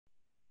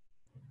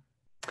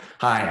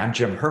Hi, I'm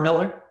Jim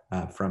Hermiller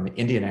from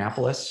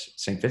Indianapolis,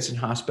 St. Vincent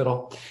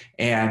Hospital,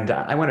 and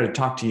I wanted to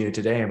talk to you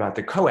today about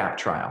the COAPT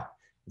trial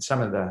and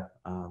some of the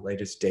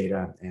latest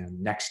data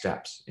and next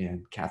steps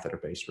in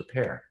catheter-based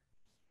repair.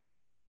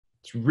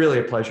 It's really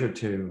a pleasure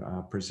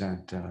to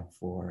present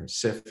for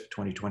CIF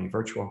 2020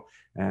 virtual,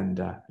 and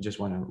I just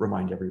want to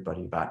remind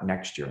everybody about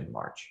next year in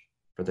March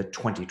for the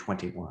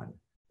 2021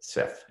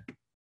 CIF.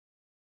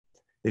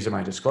 These are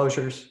my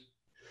disclosures.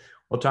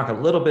 We'll talk a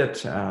little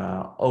bit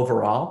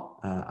overall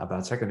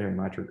about secondary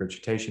mitral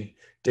regurgitation,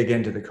 dig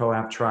into the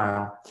COAPT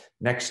trial,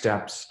 next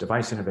steps,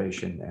 device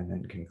innovation, and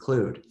then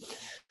conclude.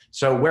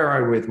 So where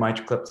are we with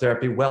mitral clip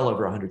therapy? Well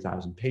over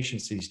 100,000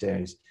 patients these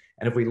days.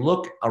 And if we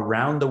look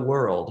around the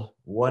world,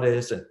 what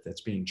is it that's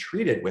being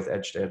treated with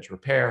edge-to-edge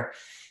repair?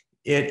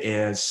 It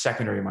is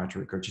secondary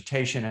mitral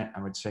regurgitation.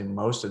 I would say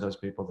most of those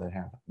people that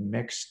have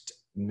mixed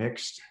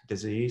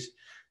disease,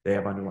 they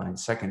have underlying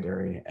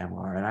secondary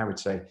MR. And I would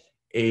say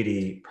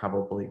 80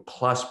 probably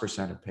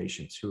 +% of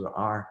patients who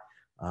are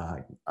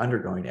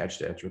undergoing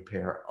edge-to-edge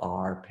repair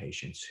are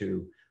patients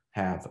who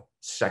have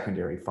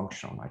secondary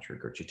functional mitral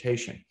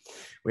regurgitation.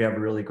 We have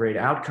really great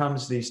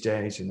outcomes these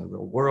days in the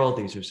real world.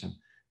 These are some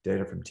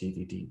data from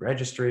TVD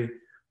registry,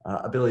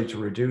 ability to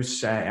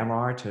reduce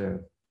MR to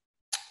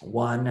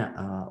 1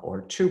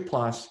 or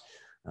 2+,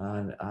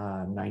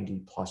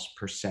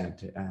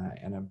 90+%,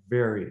 and a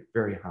very,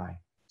 very high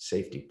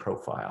safety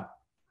profile.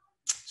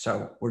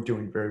 So we're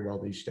doing very well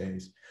these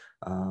days,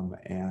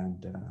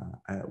 and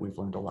we've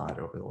learned a lot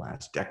over the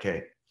last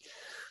decade.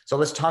 So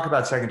let's talk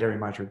about secondary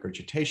mitral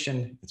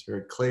regurgitation. It's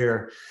very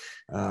clear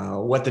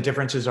what the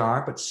differences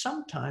are, but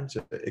sometimes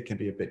it can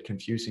be a bit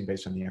confusing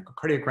based on the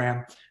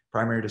echocardiogram,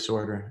 primary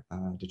disorder,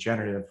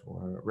 degenerative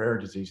or rare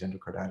disease,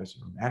 endocarditis,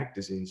 and rheumatic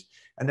disease,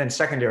 and then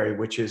secondary,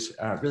 which is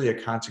really a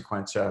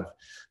consequence of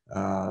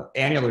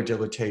annular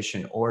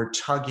dilatation or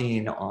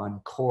tugging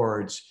on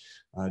cords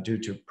due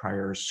to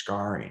prior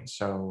scarring.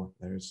 So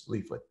there's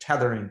leaflet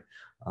tethering,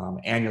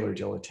 annular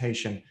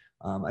dilatation.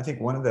 I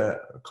think one of the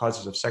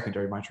causes of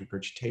secondary mitral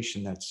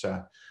regurgitation that's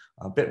a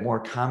bit more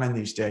common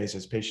these days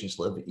as patients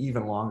live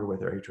even longer with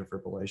their atrial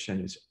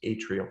fibrillation is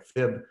atrial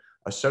fib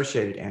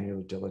associated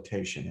annular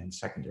dilatation and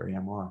secondary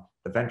MR.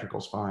 The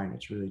ventricle's fine,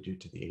 it's really due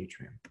to the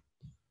atrium.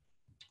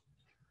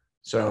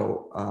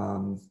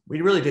 So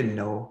we really didn't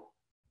know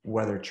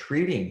whether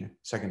treating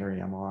secondary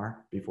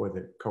MR before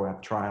the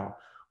COAPT trial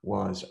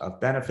was of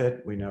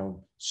benefit. We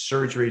know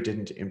surgery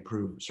didn't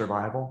improve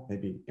survival,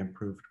 maybe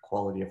improved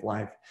quality of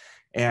life,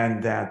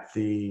 and that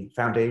the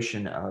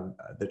foundation of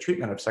the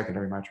treatment of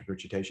secondary mitral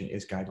regurgitation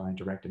is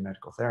guideline-directed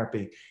medical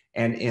therapy,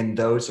 and in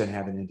those that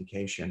have an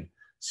indication,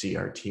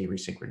 CRT,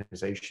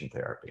 resynchronization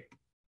therapy.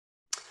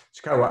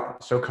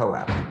 So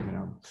COAPT,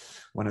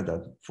 one of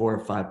the 4 or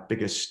 5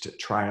 biggest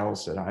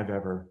trials that I've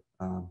ever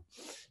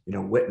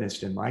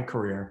witnessed in my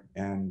career,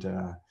 and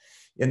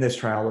in this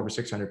trial, over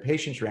 600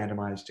 patients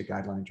randomized to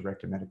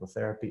guideline-directed medical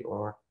therapy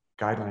or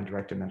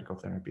guideline-directed medical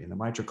therapy in the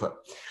mitral clip.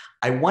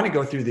 I want to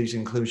go through these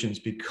inclusions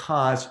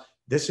because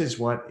this is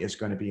what is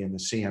going to be in the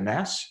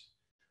CMS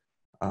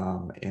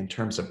in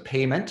terms of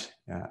payment.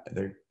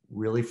 They're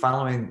really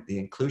following the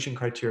inclusion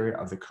criteria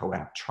of the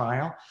COAPT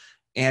trial.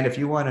 And if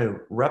you want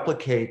to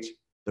replicate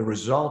the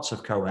results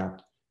of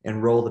COAPT,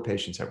 enroll the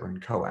patients that were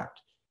in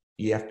COAPT.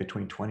 EF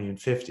between 20 and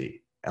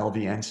 50, LV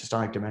and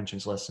systolic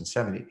dimensions less than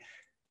 70.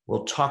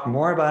 We'll talk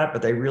more about it,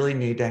 but they really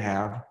need to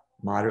have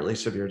moderately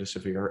severe to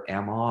severe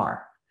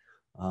MR.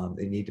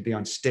 They need to be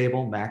on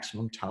stable,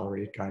 maximum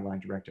tolerated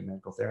guideline-directed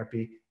medical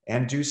therapy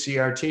and do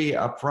CRT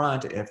up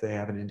front if they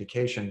have an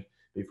indication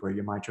before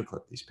you mitral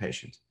clip these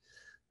patients.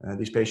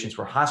 These patients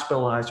were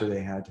hospitalized or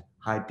they had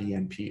high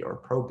BNP or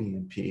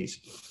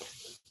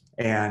pro-BNPs,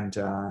 and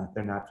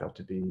they're not felt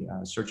to be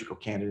surgical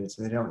candidates,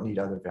 and they don't need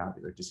other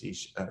valvular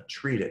disease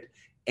treated.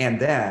 And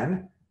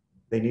then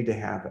they need to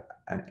have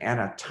an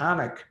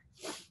anatomic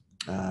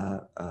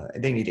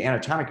they need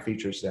anatomic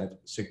features that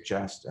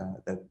suggest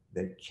that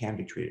they can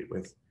be treated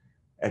with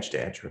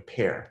edge-to-edge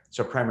repair.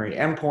 So primary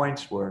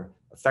endpoints were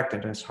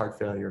effectiveness, heart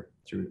failure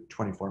through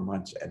 24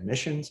 months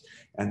admissions,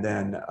 and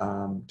then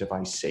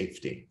device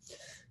safety.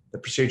 The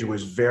procedure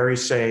was very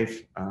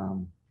safe,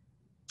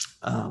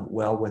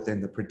 well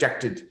within the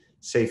predicted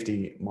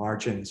safety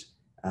margins,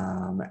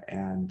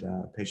 and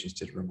patients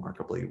did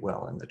remarkably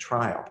well in the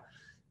trial.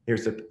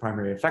 Here's the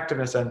primary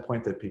effectiveness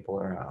endpoint that people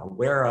are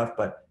aware of,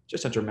 but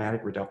just a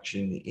dramatic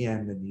reduction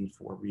in the need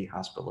for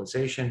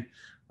rehospitalization.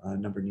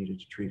 Number needed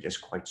to treat is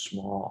quite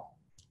small,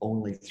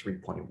 only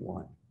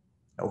 3.1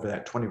 over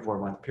that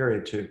 24-month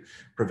period to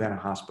prevent a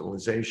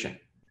hospitalization.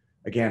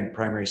 Again,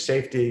 primary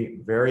safety,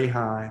 very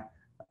high,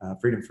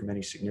 freedom from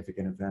any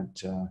significant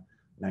event,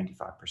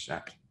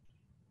 95%.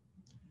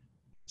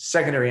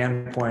 Secondary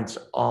endpoints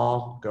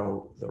all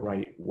go the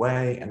right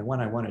way, and the one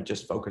I want to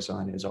just focus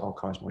on is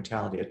all-cause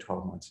mortality at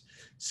 12 months,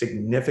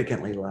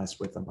 significantly less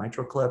with the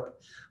mitral clip,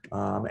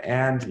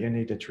 and you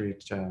need to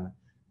treat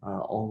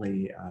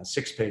only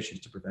 6 patients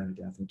to prevent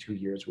a death in 2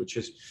 years, which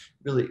is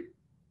really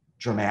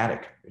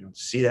dramatic. We don't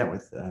see that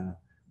with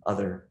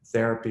other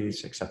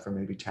therapies except for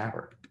maybe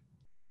TAVR.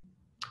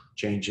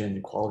 change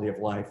in quality of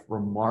life,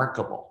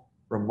 remarkable,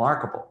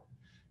 remarkable.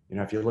 You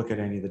know, if you look at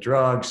any of the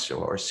drugs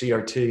or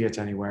CRT, it's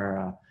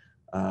anywhere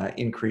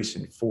increase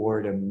in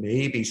 4 to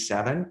maybe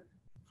 7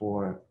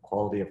 for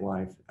quality of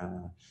life.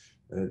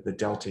 The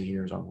delta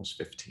here is almost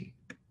 15.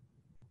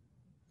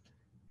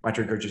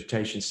 Mitral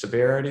regurgitation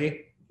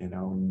severity, you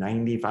know,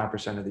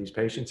 95% of these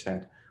patients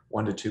had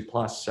 1 to 2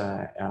 plus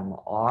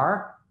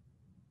MR,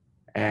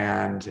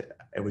 and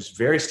it was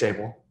very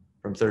stable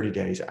from 30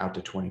 days out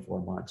to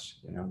 24 months.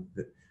 You know,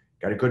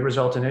 got a good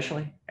result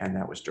initially, and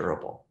that was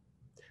durable.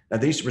 Now,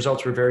 these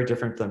results were very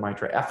different than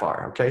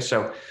MITRA-FR, okay?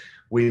 So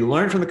we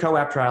learned from the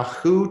COAPT trial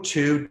who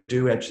to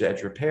do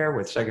edge-to-edge repair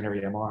with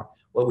secondary MR.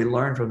 What we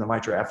learned from the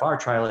MITRA-FR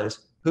trial is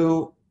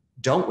who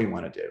don't we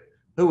want to do?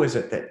 Who is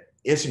it that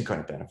isn't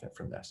going to benefit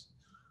from this?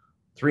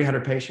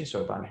 300 patients,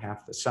 so about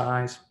half the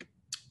size.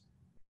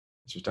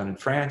 This was done in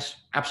France.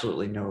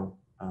 Absolutely no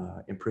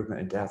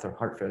improvement in death or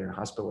heart failure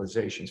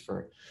hospitalizations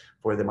for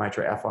the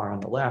MITRA-FR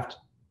on the left.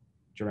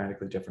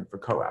 Dramatically different for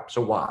COAPT.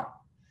 So why?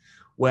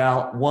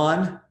 Well,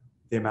 one,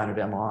 the amount of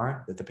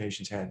MR that the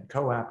patients had in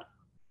COAPT,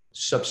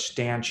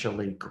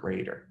 substantially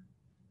greater.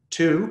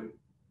 2,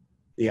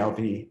 the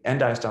LV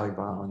end diastolic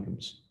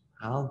volumes,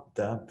 how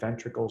the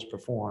ventricles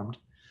performed,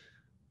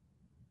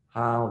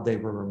 how they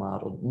were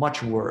remodeled,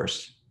 much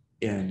worse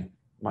in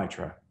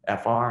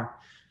MITRA-FR.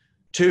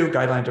 2,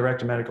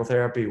 guideline-directed medical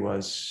therapy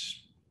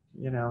was,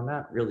 you know,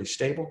 not really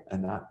stable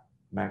and not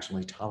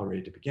maximally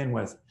tolerated to begin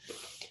with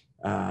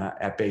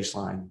at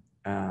baseline.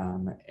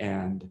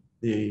 And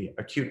the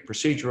acute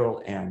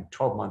procedural and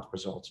 12-month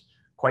results,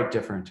 quite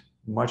different,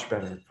 much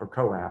better for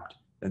COAPT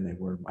than they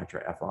were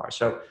MITRA-FR.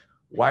 So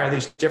why are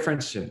these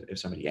different? If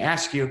somebody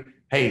asks you,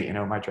 hey, you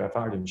know,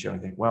 MITRA-FR didn't show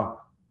anything.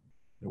 Well,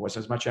 there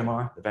wasn't as much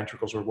MR, the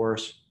ventricles were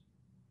worse.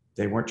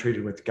 They weren't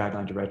treated with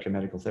guideline-directed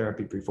medical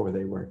therapy before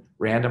they were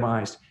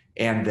randomized,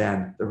 and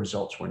then the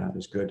results were not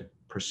as good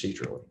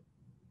procedurally.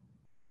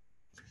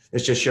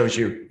 This just shows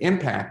you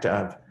impact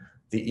of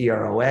the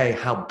EROA,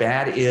 how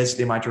bad is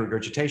the mitral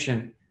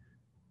regurgitation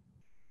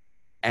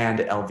and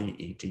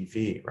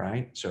LVEDV,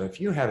 right? So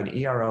if you have an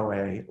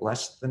EROA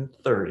less than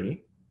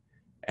 30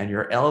 and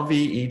your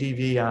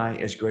LVEDVI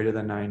is greater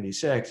than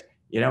 96,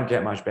 you don't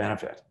get much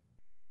benefit,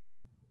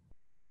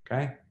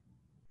 okay?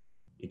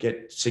 You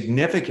get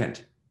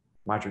significant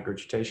mitral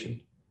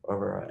regurgitation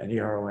over an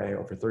EROA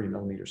over 30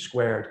 millimeters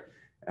squared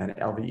and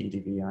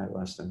LVEDVI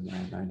less than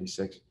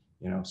 96,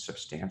 you know,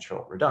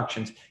 substantial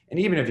reductions. And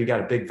even if you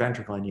got a big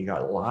ventricle and you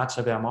got lots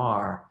of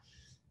MR,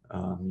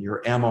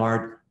 your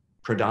MR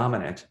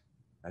predominant,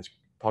 as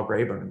Paul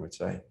Grayburn would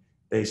say,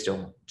 they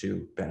still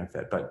do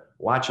benefit. But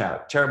watch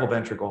out, terrible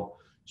ventricle,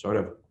 sort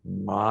of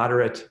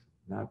moderate,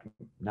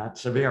 not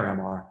severe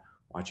MR,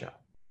 watch out.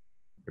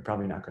 You're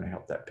probably not going to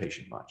help that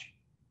patient much.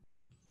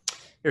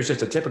 Here's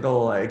just a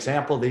typical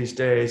example these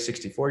days,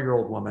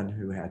 64-year-old woman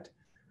who had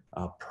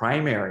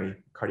primary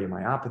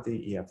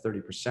cardiomyopathy, EF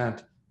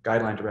 30%,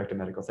 guideline-directed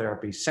medical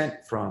therapy,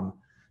 sent from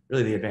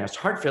really the advanced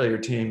heart failure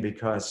team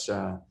because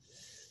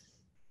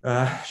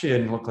she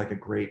didn't look like a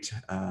great,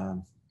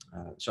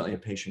 certainly a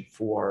patient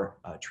for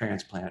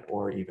transplant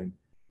or even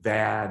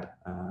VAD.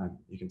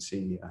 You can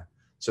see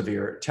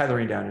severe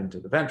tethering down into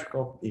the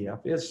ventricle. EF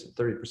is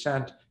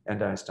 30%, and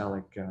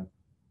diastolic,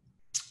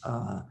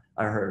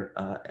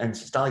 and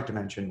systolic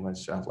dimension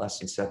was less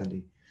than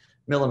 70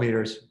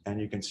 millimeters.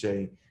 And you can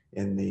see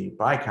in the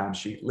BICOM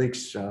sheet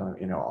leaks,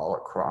 you know, all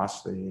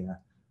across the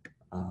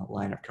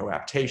line of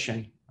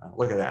coaptation.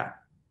 Look at that.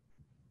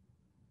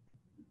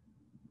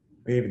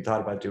 We even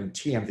thought about doing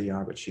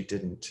TMVR, but she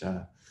didn't.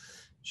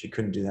 She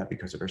couldn't do that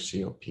because of her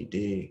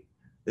COPD.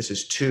 This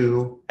is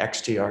 2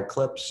 XTR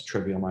clips,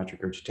 trivial mitral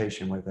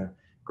regurgitation with a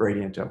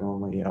gradient of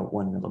only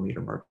 1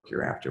 millimeter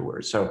mercury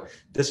afterwards. So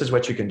this is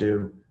what you can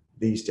do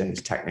these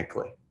days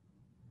technically.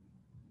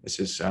 This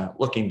is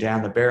looking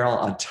down the barrel.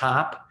 On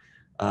top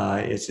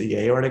is the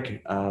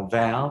aortic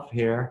valve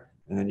here,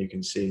 and then you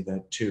can see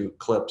the 2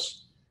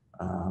 clips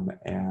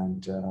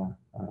and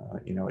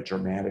you know, a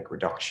dramatic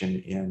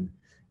reduction in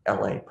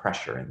LA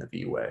pressure in the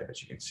V wave,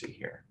 as you can see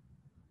here.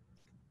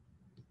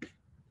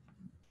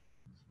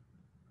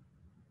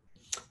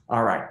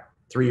 All right,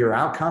 3-year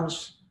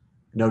outcomes,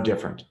 no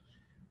different.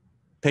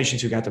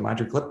 Patients who got the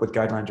mitral clip with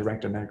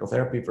guideline-directed medical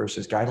therapy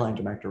versus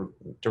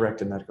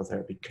guideline-directed medical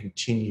therapy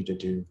continue to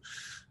do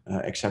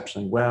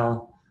exceptionally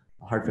well.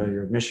 Heart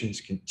failure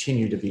admissions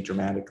continue to be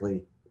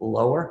dramatically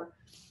lower.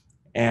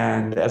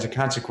 And as a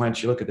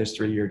consequence, you look at this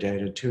 3-year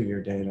data,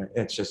 2-year data,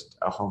 it's just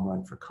a home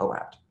run for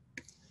COAPT.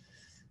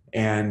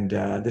 And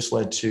this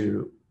led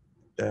to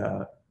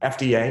the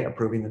FDA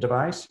approving the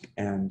device.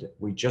 And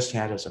we just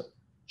had, as of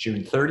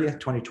June 30th,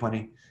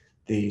 2020,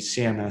 the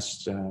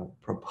CMS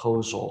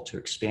proposal to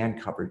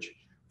expand coverage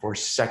for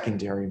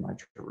secondary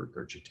mitral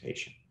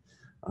regurgitation.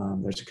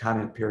 There's a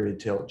comment period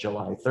till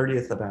July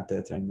 30th about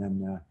that, and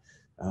then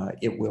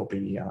it will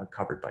be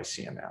covered by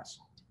CMS.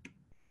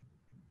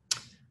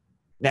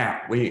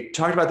 Now, we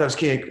talked about those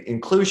key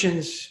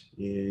inclusions.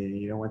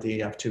 You don't want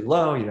the EF too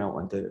low. You don't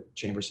want the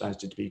chamber size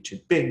to be too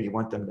big. You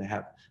want them to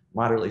have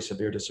moderately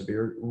severe to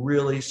severe,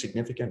 really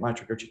significant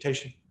mitral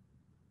regurgitation.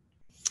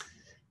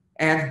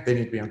 And they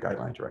need to be on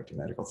guideline-directed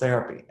medical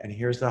therapy. And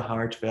here's the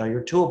heart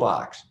failure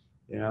toolbox.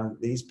 You know,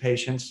 these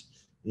patients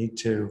need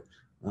to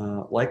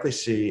likely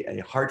see a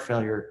heart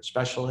failure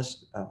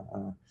specialist.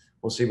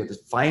 We'll see what the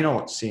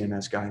final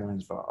CMS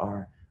guidelines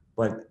are,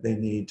 but they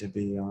need to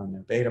be on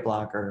a beta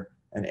blocker,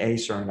 an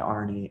ACE or an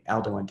ARNI,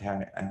 aldo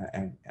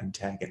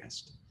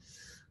antagonist.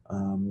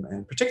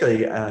 And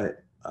particularly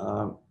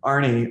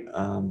ARNI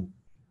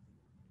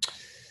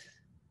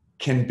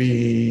can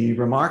be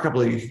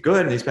remarkably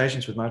good in these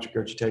patients with mitral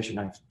regurgitation.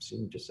 I've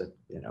seen just a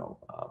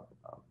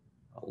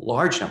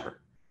large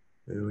number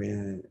who,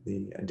 in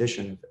the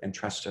addition of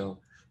Entresto,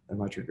 the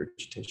mitral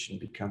regurgitation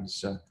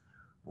becomes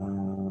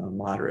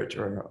moderate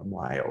or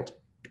mild.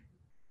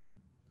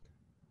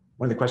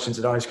 One of the questions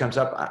that always comes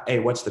up, hey,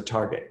 what's the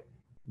target?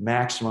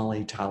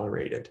 Maximally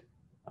tolerated.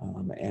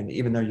 And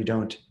even though you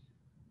don't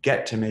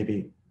get to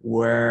maybe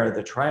where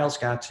the trials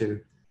got to,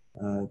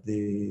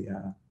 the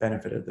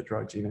benefit of the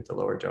drugs, even at the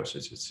lower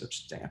doses, is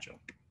substantial.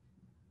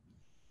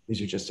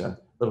 These are just a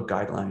little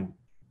guideline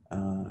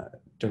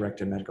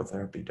directed medical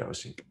therapy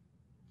dosing.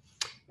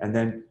 And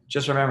then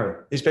just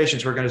remember, these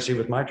patients we're going to see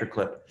with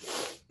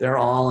MitraClip, they're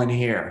all in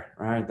here,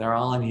 right? They're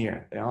all in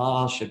here. They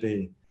all should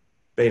be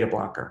beta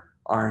blocker,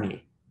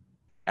 ARNI,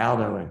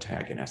 aldo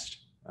antagonist,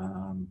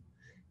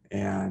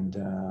 and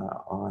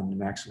on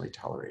maximally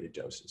tolerated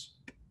doses.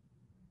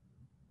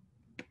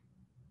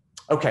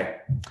 Okay,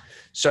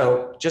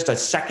 so just a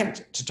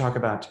second to talk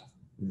about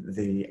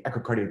the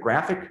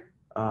echocardiographic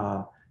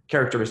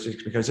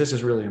characteristics, because this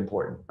is really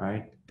important,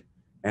 right?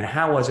 And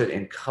how was it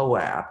in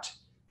COAPT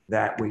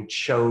that we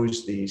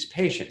chose these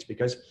patients?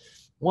 Because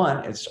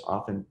one, it's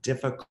often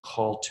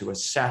difficult to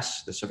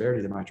assess the severity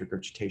of the mitral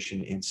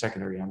regurgitation in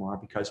secondary MR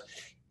because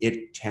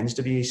it tends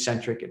to be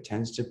eccentric, it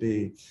tends to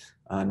be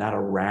not a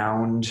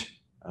round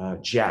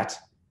jet,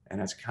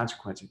 and as a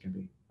consequence, it can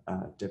be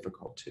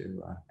difficult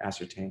to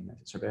ascertain the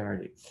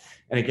severity.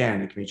 And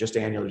again, it can be just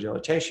annular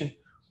dilatation,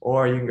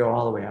 or you can go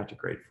all the way out to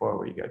grade 4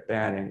 where you get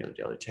bad annular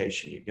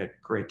dilatation, you get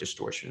great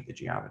distortion of the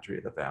geometry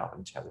of the valve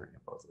and tethering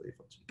of both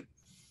leaflets.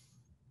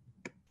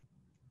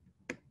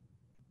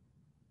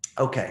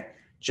 Okay,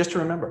 just to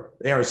remember,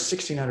 there are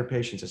 1,600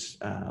 patients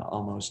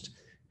almost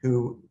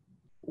who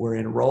were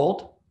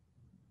enrolled,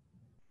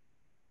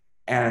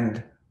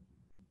 and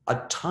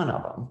a ton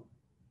of them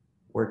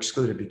were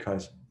excluded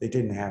because they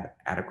didn't have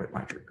adequate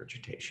mitral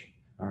regurgitation,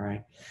 all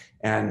right?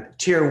 And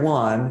tier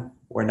 1,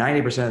 where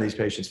 90% of these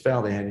patients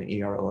fell, they had an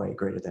EROA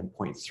greater than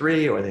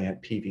 0.3, or they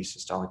had PV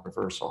systolic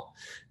reversal.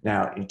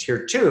 Now, in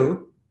tier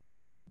 2,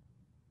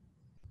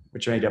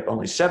 which made up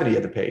only 70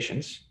 of the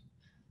patients,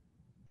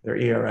 their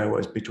ERA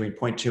was between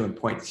 0.2 and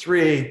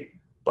 0.3,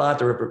 but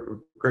the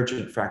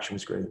regurgitant fraction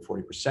was greater than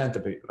 40%.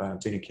 The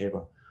vena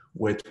cava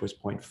width was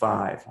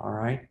 0.5, all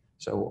right?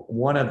 So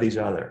one of these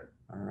other,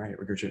 all right,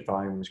 regurgitant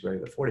volume was greater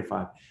than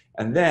 45.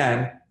 And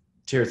then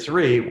tier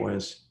 3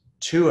 was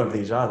 2 of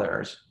these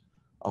others,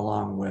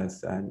 along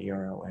with an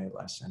EROA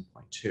less than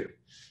 0.2.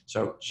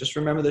 So just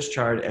remember this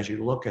chart as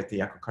you look at the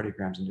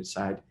echocardiograms and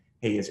decide,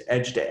 hey, is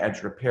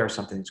edge-to-edge repair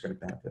something that's going to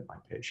benefit my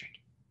patient?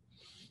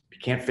 If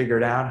you can't figure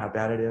it out, how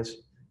bad it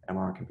is,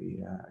 MR can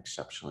be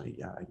exceptionally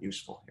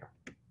useful here.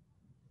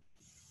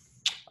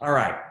 All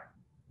right,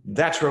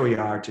 that's where we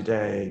are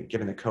today,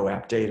 given the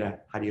COAPT data.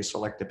 How do you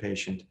select a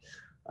patient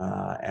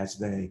as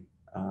they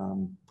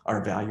are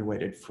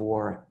evaluated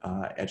for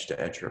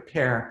edge-to-edge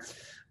repair?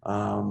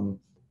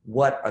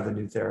 What are the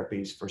new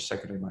therapies for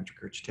secondary mitral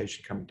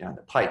regurgitation coming down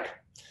the pike?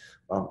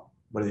 Well,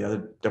 what are the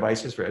other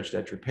devices for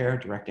edge-to-edge repair?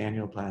 Direct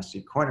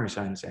annuloplasty, coronary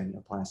sinus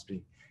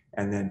annuloplasty,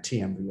 and then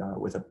TMVR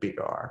with a big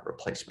R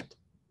replacement.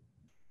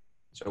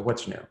 So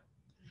what's new?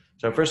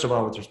 So first of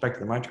all, with respect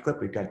to the MitraClip,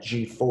 we've got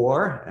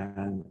G4,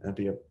 and it'll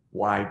be a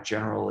wide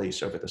general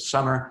release over the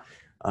summer.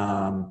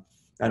 Not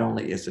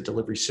only is the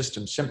delivery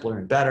system simpler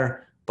and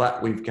better,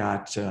 but we've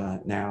got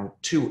now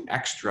 2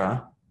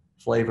 extra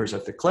flavors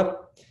of the clip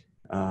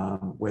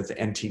with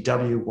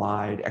NTW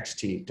wide,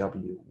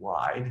 XTW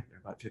wide.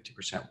 They're about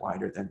 50%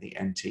 wider than the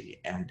NT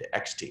and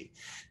XT.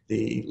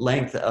 The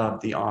length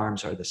of the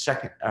arms are the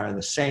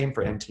same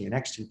for NT and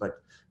XT,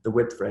 but the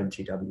width for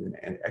NTW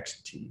and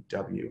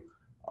XTW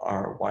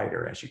are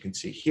wider, as you can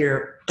see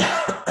here.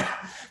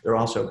 There'll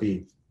also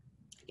be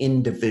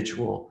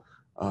individual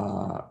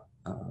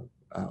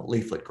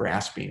leaflet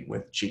grasping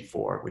with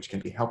G4, which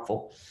can be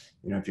helpful,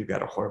 you know, if you've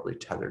got a horribly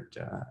tethered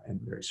and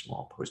very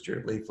small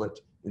posterior leaflet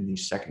in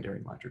these secondary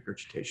mitral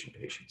regurgitation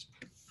patients,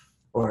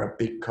 or a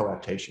big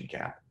coaptation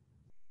gap.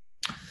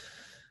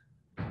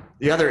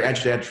 The other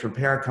edge-to-edge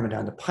repair coming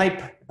down the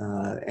pipe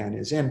and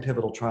is in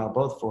pivotal trial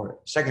both for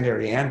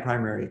secondary and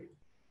primary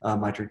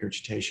mitral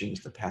regurgitation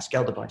is the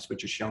Pascal device,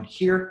 which is shown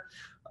here.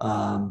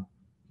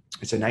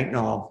 It's a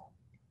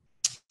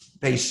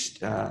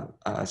nitinol-based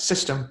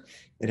system.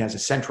 It has a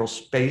central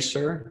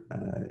spacer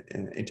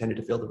intended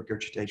to fill the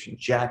regurgitation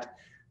jet.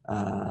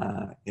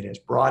 It has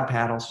broad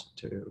paddles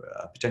to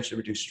potentially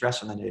reduce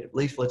stress on the native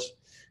leaflets,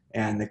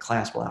 and the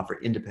clasp will allow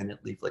for independent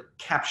leaflet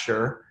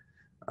capture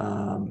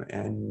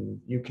and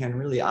you can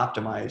really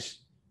optimize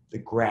the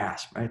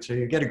grasp, right? So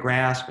you get a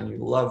grasp and you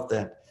love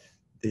that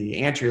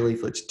the anterior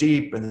leaflet's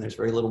deep and there's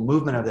very little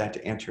movement of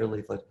that anterior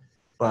leaflet,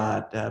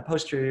 but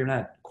posterior you're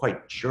not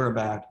quite sure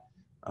about.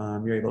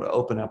 You're able to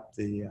open up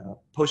the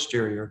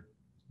posterior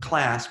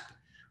clasp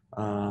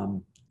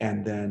and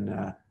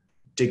then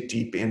dig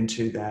deep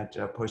into that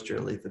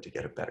posterior leaflet to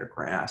get a better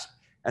grasp.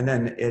 And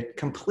then it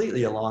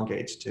completely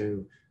elongates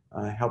to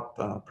help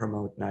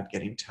promote not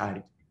getting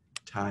tied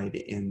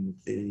in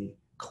the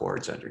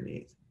cords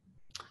underneath.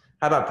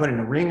 How about putting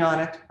a ring on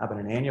it? How about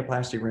an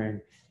annuloplasty ring?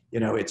 You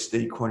know, it's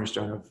the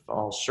cornerstone of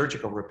all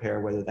surgical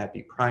repair, whether that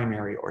be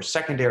primary or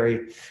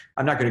secondary.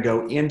 I'm not going to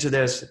go into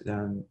this.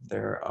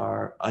 There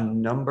are a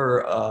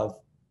number of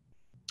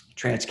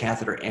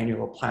transcatheter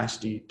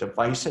annuloplasty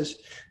devices.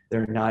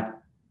 They're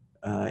not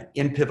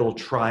in pivotal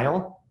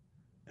trial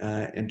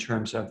in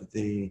terms of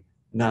the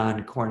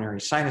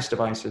non-coronary sinus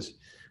devices,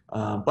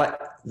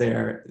 but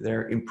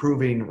they're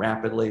improving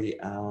rapidly,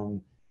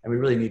 and we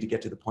really need to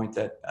get to the point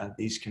that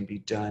these can be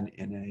done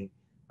in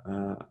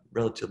a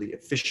relatively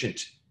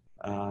efficient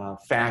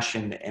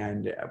fashion,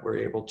 and we're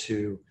able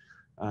to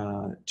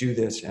do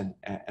this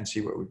and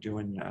see what we're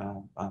doing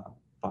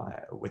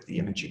with the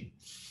imaging.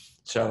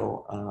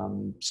 So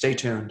stay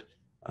tuned.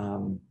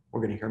 We're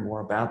going to hear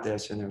more about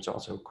this, and there's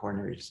also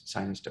coronary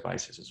sinus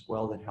devices as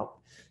well that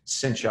help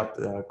cinch up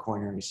the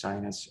coronary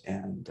sinus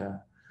and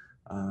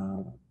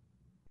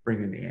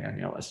bring in the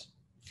annulus.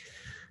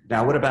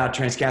 Now, what about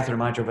transcatheter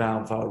mitral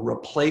valve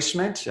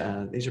replacement?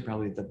 These are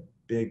probably the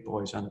big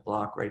boys on the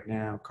block right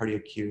now: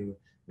 CardiAQ,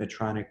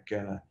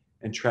 Medtronic,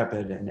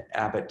 Intrepid, and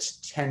Abbott's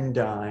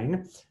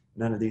Tendyne.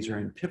 None of these are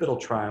in pivotal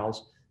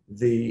trials.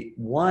 The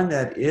one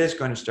that is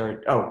going to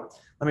start,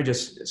 let me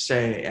just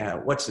say,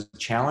 what's the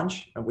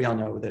challenge? We all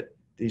know that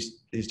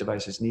these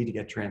devices need to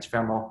get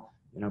transfemoral.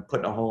 You know,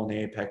 putting a hole in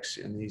the apex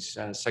in these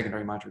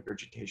secondary mitral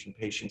regurgitation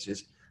patients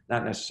is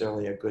not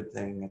necessarily a good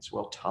thing. It's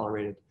well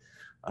tolerated.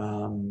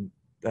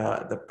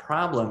 The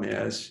problem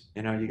is,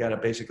 you know, you got to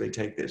basically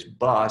take this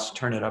bus,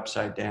 turn it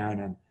upside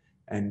down,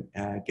 and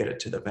get it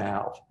to the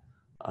valve.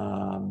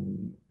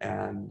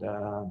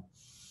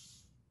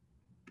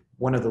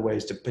 One of the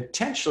ways to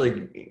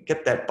potentially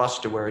get that bus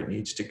to where it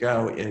needs to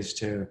go is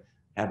to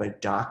have a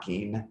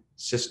docking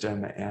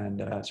system and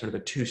sort of a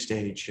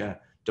two-stage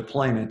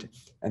deployment.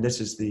 And this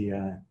is the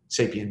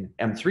SAPIEN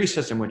M3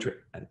 system, which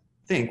I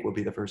think will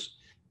be the first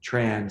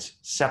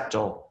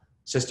transseptal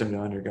system to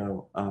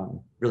undergo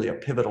really a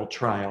pivotal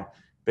trial.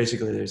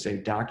 Basically, there's a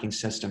docking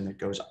system that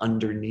goes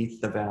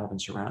underneath the valve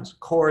and surrounds the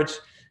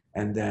cords,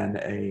 and then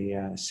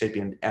a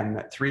SAPIEN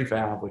M3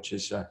 valve, which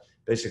is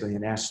basically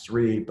an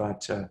S3,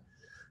 but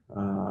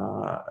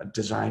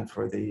designed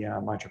for the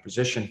mitral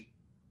position.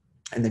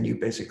 And then you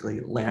basically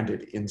land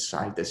it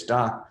inside this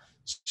dock,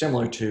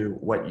 similar to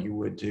what you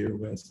would do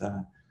with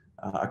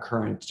a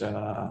current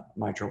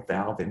mitral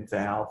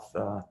valve-in-valve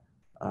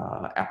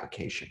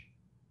application.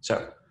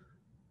 So,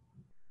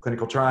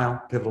 clinical trial,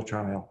 pivotal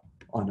trial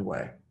on the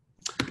way.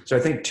 So I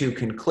think to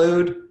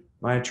conclude,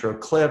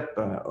 MitraClip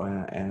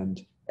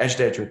and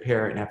edge-to-edge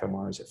repair in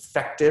FMR is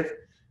effective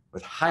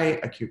with high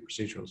acute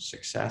procedural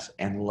success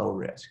and low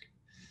risk.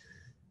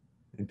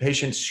 In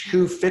patients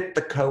who fit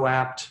the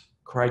COAPT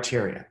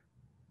criteria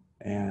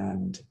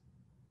and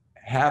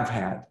have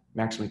had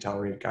maximally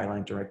tolerated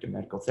guideline-directed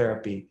medical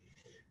therapy,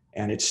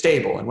 and it's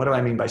stable. And what do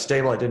I mean by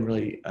stable? I didn't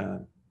really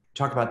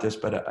talk about this,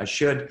 but I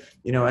should,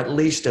 you know, at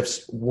least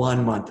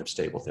 1 month of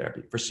stable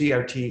therapy. For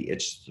CRT,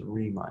 it's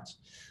 3 months.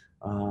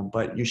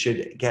 But you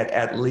should get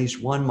at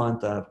least 1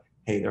 month of,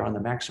 hey, they're on the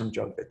maximum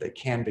drug that they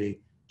can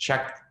be,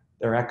 check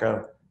their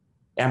echo,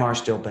 MR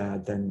still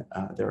bad, then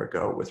they're a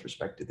go with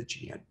respect to the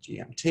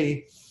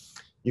GMT.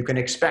 You can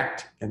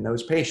expect in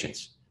those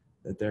patients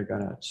that they're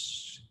gonna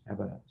have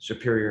a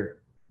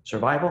superior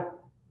survival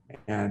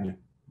and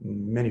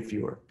many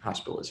fewer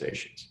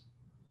hospitalizations.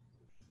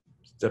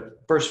 The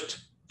first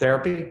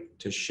therapy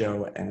to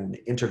show an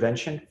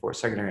intervention for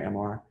secondary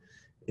MR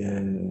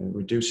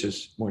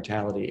reduces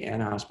mortality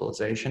and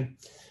hospitalization.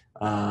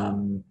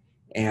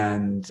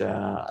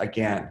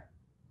 Again,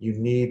 you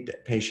need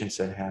patients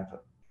that have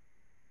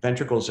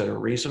ventricles that are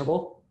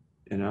reasonable.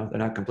 You know, they're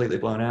not completely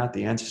blown out.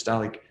 The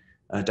end-systolic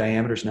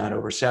diameter is not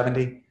over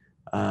 70.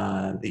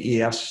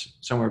 The EF's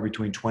somewhere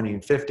between 20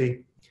 and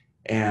 50.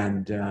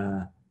 And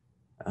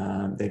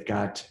they've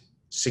got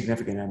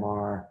significant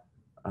MR,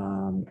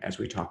 as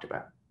we talked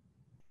about.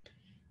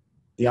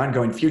 The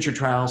ongoing future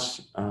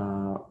trials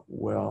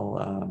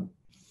will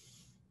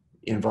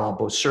involve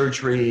both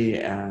surgery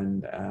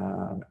and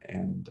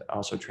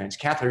also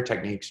transcatheter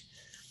techniques.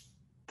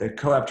 The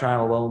COAPT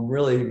trial will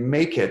really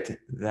make it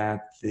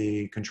that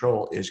the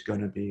control is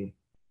going to be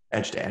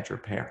edge-to-edge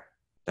repair.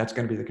 That's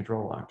going to be the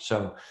control arm.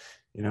 So,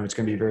 you know, it's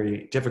going to be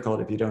very difficult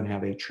if you don't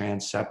have a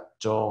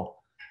transseptal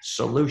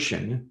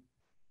solution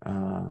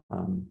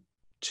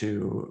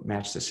to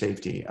match the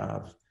safety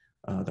of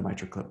the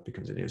MitraClip,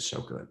 because it is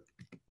so good.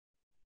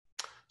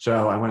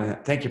 So I want to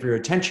thank you for your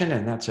attention,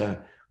 and that's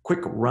a quick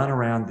run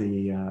around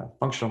the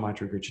functional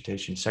mitral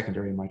regurgitation,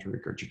 secondary mitral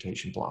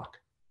regurgitation block.